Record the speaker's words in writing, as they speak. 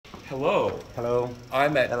Hello. Hello.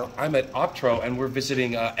 I'm at Hello. Optro, and we're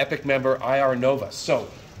visiting Epic member IR Nova. So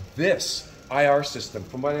this IR system,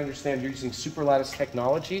 from what I understand, you're using superlattice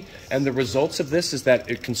technology, and the results of this is that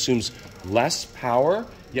it consumes less power,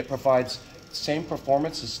 yet provides same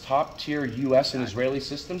performance as top-tier U.S. and Israeli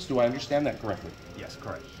systems. Do I understand that correctly? Yes,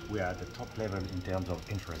 correct. We are at the top level in terms of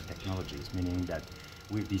infrared technologies, meaning that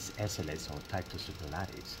with this SLS or type 2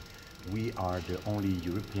 superlattice, we are the only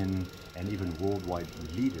European and even worldwide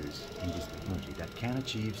leaders in this technology that can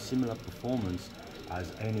achieve similar performance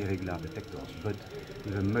as any regular detectors, but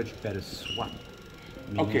with a much better swap.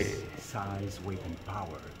 Okay. Size, weight, and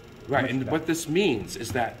power. Right, Much and better. what this means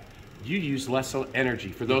is that you use less energy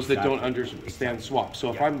for those that don't understand swap.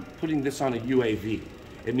 So if I'm putting this on a UAV,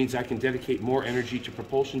 it means I can dedicate more energy to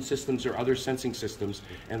propulsion systems or other sensing systems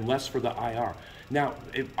and less for the IR. Now,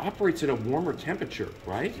 it operates at a warmer temperature,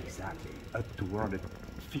 right? Exactly. Up to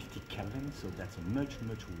 150 Kelvin, so that's a much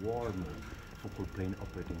warmer focal plane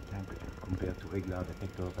operating temperature compared to regular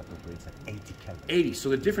detectors that operates at 80 Kelvin. 80, so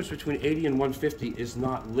the difference between 80 and 150 is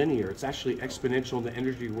not linear. It's actually exponential in the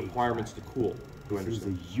energy requirements to cool. Do I This is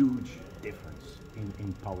understand? a huge difference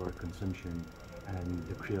in power consumption and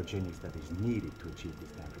the cryogenics that is needed to achieve these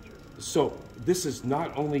temperatures. So this is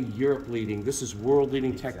not only Europe leading, this is world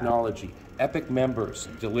leading technology. Epic members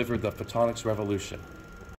deliver the photonics revolution.